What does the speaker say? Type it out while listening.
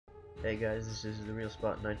Hey guys, this is the Real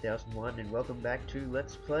Spot 9001 and welcome back to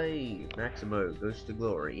Let's Play Maximo Goes to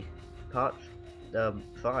Glory. Part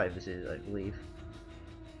 5 this is, I believe.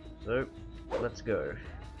 So, let's go.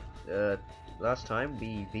 Last time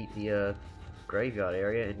we beat the graveyard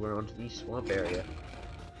area and we're onto the swamp area.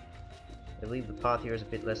 I believe the path here is a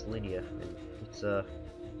bit less linear and it's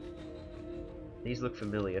these look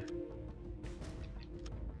familiar.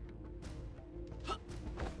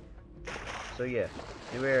 So yeah,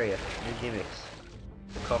 new area, new gimmicks.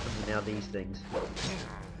 The coffins are now these things.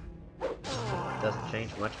 Doesn't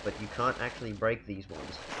change much, but you can't actually break these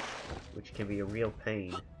ones, which can be a real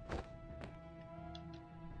pain.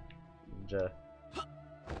 And,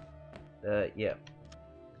 yeah.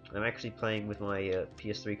 I'm actually playing with my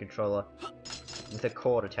PS3 controller with a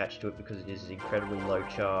cord attached to it because it is incredibly low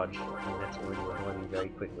charge, and that's going to annoy me very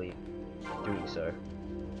quickly doing so.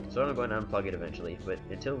 So I'm going to unplug it eventually, but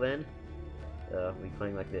until then, we'll be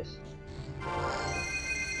playing like this.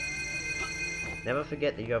 Never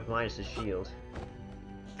forget that you have Midas's shield.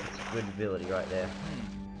 It's a good ability right there.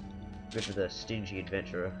 Good for the stingy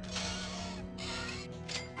adventurer.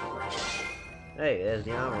 Hey, there's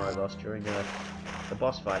the armor I lost during the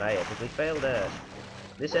boss fight I epically failed at.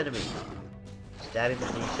 This enemy. Stab him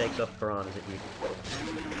and he shakes off piranhas at you.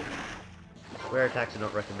 Square attacks are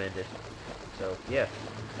not recommended. So, yeah.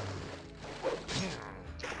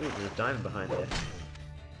 Ooh, there's a diamond behind there.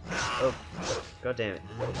 Oh, god damn it.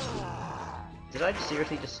 Did I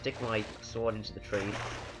seriously just stick my sword into the tree?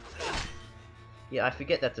 Yeah, I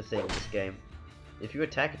forget that's a thing in this game. If you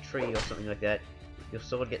attack a tree or something like that, your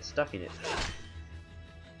sword gets stuck in it.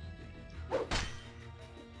 Can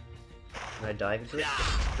I dive into it?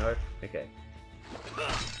 No? Okay.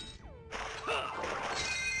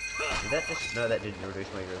 Did that just... No, that didn't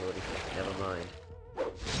reduce my durability. Never mind.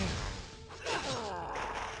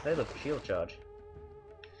 Hey look, shield charge.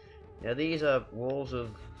 Now these are walls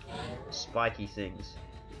of spiky things.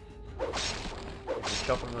 You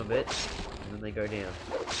chop them a bit, and then they go down.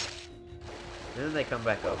 And then they come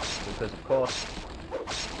back up, because of course,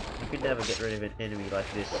 you could never get rid of an enemy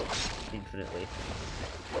like this infinitely.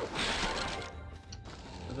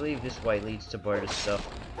 I believe this way leads to bonus stuff.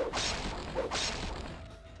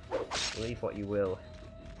 Believe what you will.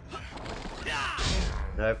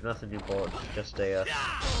 Nope, nothing important, just a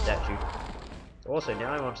statue. Also,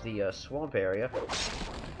 now I'm onto the swamp area.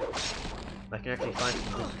 I can actually find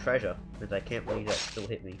some good treasure, and I can't believe that still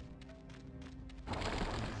hit me.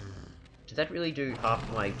 Did that really do half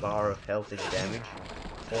my bar of health and damage?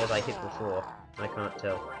 Or was I hit before? I can't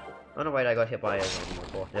tell. Oh no, wait, I got hit by a zombie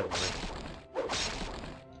before, never mind.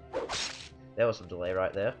 There was some delay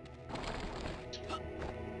right there.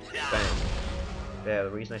 Bang. Yeah,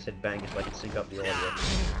 the reason I said bang is so I can sync up the audio.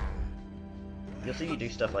 You'll see you do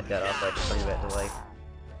stuff like that after I tell you about delay.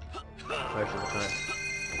 Most of the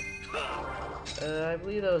time. I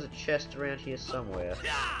believe there was a chest around here somewhere.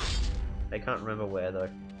 I can't remember where though.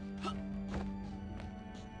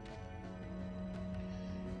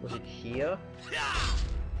 Was it here?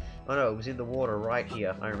 Oh no, it was in the water right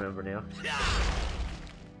here. I remember now.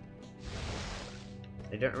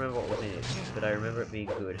 I don't remember what was in it, but I remember it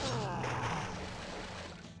being good.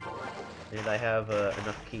 And I have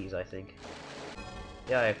enough keys, I think.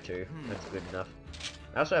 Yeah, I have 2. That's good enough.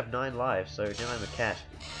 I also have 9 lives, so now I'm a cat.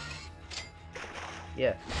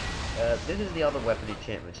 Yeah. This is the other weapon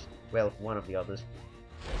enchantment. Well, one of the others.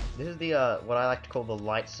 This is the, what I like to call the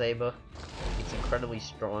Lightsaber. It's incredibly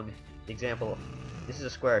strong. Example, this is a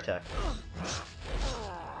square attack.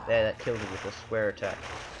 There, that killed me with a square attack.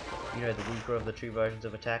 You know, the weaker of the 2 versions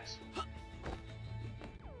of attacks.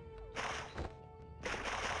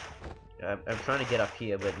 I'm trying to get up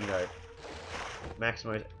here, but you know,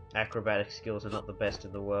 Maximo's acrobatic skills are not the best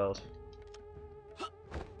in the world.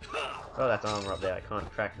 Oh, that's armor up there. I can't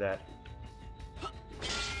track that.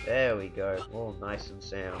 There we go. All nice and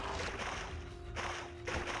sound.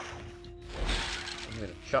 I'm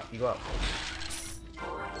gonna chop you up.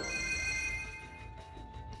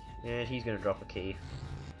 And he's gonna drop a key.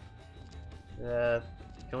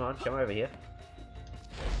 Come on, come over here.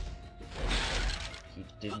 He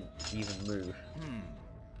didn't even move.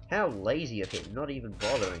 How lazy of him, not even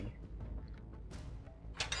bothering.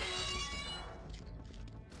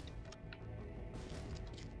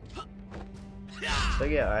 So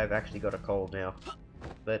yeah, I've actually got a cold now.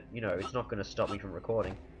 But, you know, it's not going to stop me from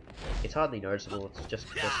recording. It's hardly noticeable, it's just a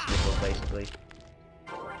sniffle, basically.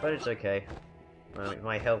 But it's okay.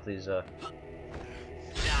 My health is,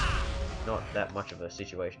 not that much of a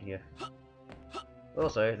situation here.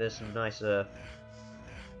 Also, there's some nice,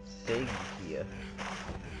 thing here.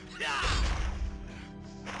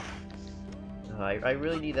 I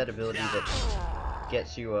really need that ability that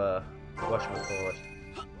gets you, whatchamacallit.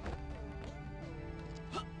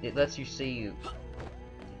 It lets you see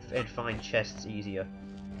and find chests easier.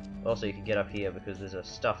 Also, you can get up here because there's a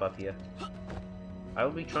stuff up here. I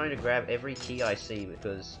will be trying to grab every key I see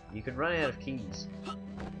because you can run out of keys,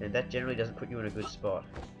 and that generally doesn't put you in a good spot.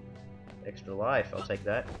 Extra life, I'll take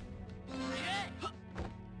that.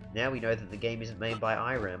 Now we know that the game isn't made by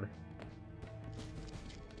IREM.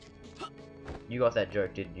 You got that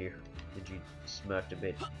joke, didn't you? Did you smirked a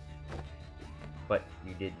bit? But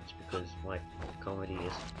you didn't, because my comedy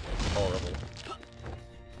is horrible.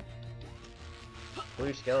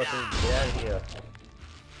 Blue skeleton, get out of here.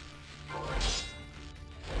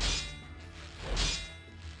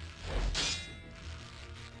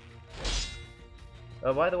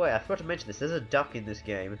 Oh, by the way, I forgot to mention this. There's a duck in this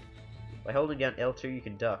game. By holding down L2, you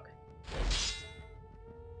can duck.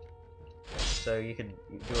 So you can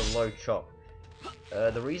do a low chop.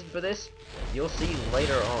 The reason for this, you'll see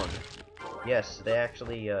later on. Yes, they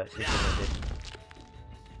actually implemented.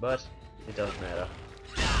 But it doesn't matter.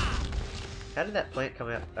 How did that plant come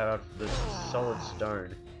out of the solid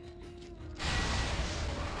stone?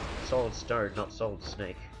 Solid stone, not solid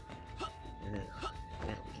snake.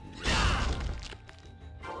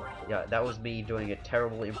 Yeah, that was me doing a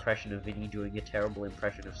terrible impression of Vinny doing a terrible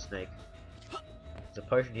impression of Snake. There's a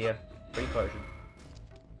potion here. Free potion.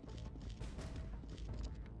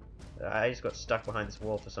 I just got stuck behind this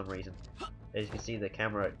wall for some reason. As you can see, the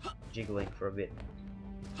camera jiggling for a bit.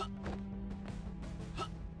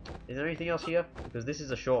 Is there anything else here? Because this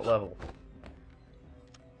is a short level.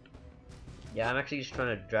 Yeah, I'm actually just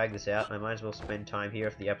trying to drag this out. I might as well spend time here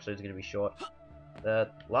if the episode's going to be short. The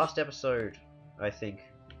last episode, I think,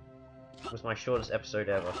 was my shortest episode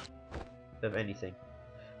ever. Of anything.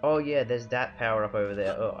 Oh yeah, there's that power up over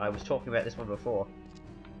there. Oh, I was talking about this one before.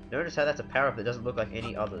 Notice how that's a power up that doesn't look like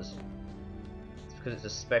any others. It's because it's a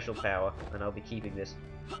special power, and I'll be keeping this.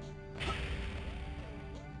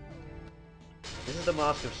 This is the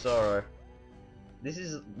Mask of Sorrow. This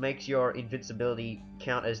makes your invincibility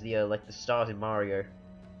count as the like the stars in Mario.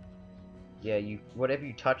 Yeah, whatever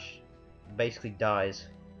you touch basically dies.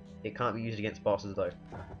 It can't be used against bosses though.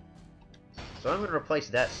 So I'm going to replace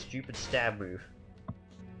that stupid stab move.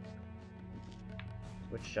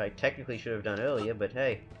 Which I technically should have done earlier, but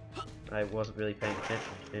hey, I wasn't really paying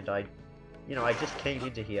attention, and I just came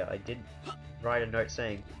into here. I didn't write a note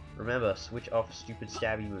saying, remember, switch off stupid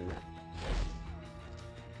stabby move.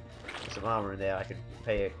 There's some armor in there I could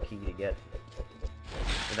pay a key to get,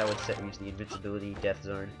 and that would set me to the invincibility death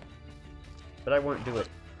zone. But I won't do it,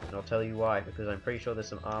 and I'll tell you why, because I'm pretty sure there's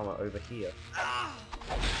some armor over here.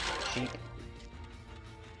 Cheap.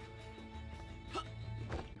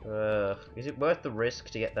 Is it worth the risk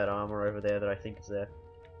to get that armor over there that I think is there?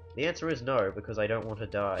 The answer is no, because I don't want to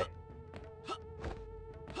die.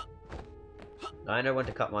 I know when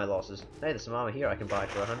to cut my losses. Hey, there's some armor here I can buy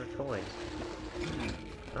for 100 coins.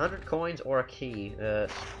 100 coins or a key.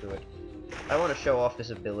 Screw it. I want to show off this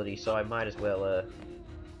ability, so I might as well,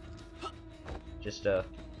 just,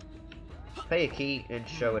 pay a key and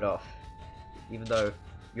show it off. Even though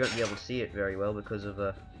you won't be able to see it very well because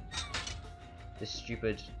of, this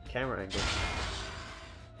stupid camera angle.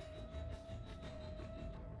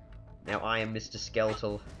 Now I am Mr.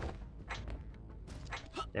 Skeletal.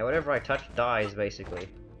 Now whatever I touch dies, basically.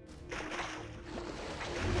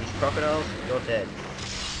 These crocodiles, you're dead.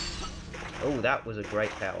 Oh, that was a great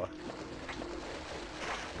power.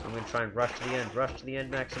 I'm gonna try and rush to the end,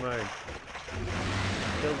 Maximo.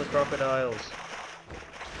 Kill the crocodiles.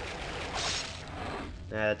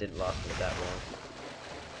 Nah, that didn't last for that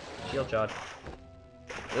long. Shield charge.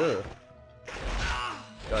 Ugh.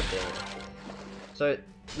 God damn it. So,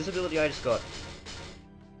 this ability I just got.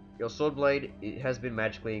 Your sword blade, it has been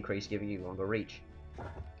magically increased, giving you longer reach.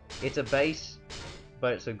 It's a base,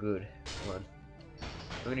 but it's a good one.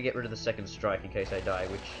 I'm gonna get rid of the second strike in case I die,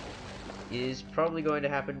 which is probably going to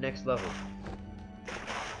happen next level.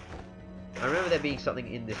 I remember there being something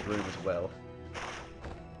in this room as well.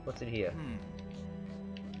 What's in here?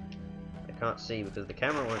 I can't see because the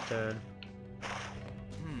camera won't turn.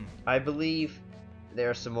 I believe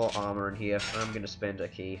there is some more armor in here. I'm gonna spend a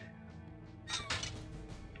key.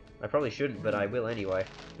 I probably shouldn't, but I will anyway.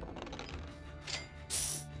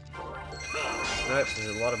 Nope,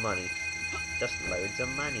 there's a lot of money. Just loads of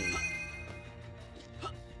money.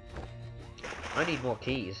 I need more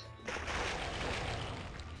keys.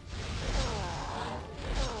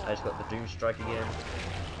 I just got the Doom Strike again.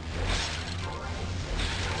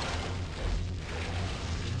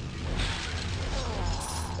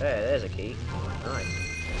 There, there's a key. Nice.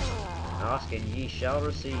 Ask and ye shall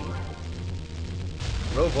receive.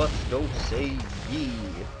 Robots don't say ye.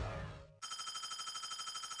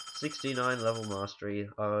 69 level mastery.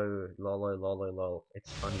 Oh, lolo, lolo, lol.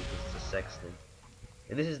 It's funny because it's a sex thing.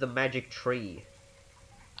 And this is the magic tree.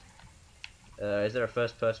 Is there a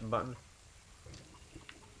first person button?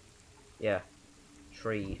 Yeah.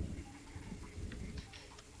 Tree.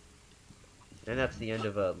 And that's the end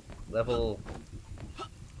of a level...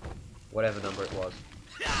 whatever number it was.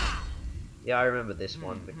 Yeah, I remember this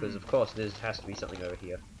one, because of course there has to be something over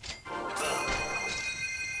here.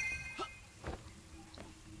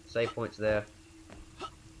 Save points there.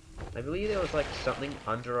 I believe there was like something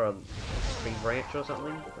under a tree branch or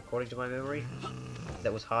something, according to my memory.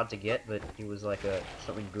 That was hard to get, but it was like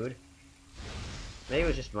something good. Maybe it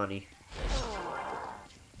was just money.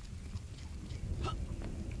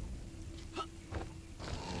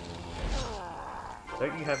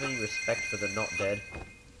 Don't you have any respect for the not dead?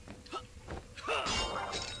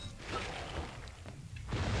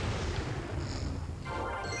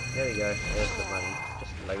 There we go, there's the money.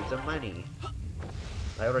 Just loads of money.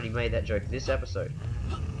 I already made that joke this episode.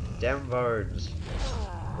 Damn bones.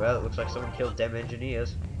 Well, it looks like someone killed them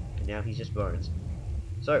engineers, and now he's just bones.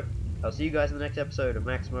 So, I'll see you guys in the next episode of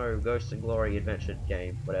Maximo Ghost and Glory Adventure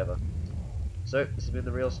game, whatever. So, this has been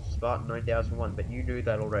the Real Spartan 9001, but you knew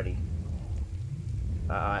that already.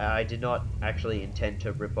 I did not actually intend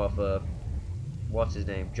to rip off what's his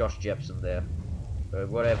name, Josh Jepson there. But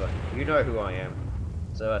whatever, you know who I am.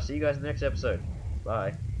 So, I'll see you guys in the next episode.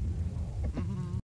 Bye.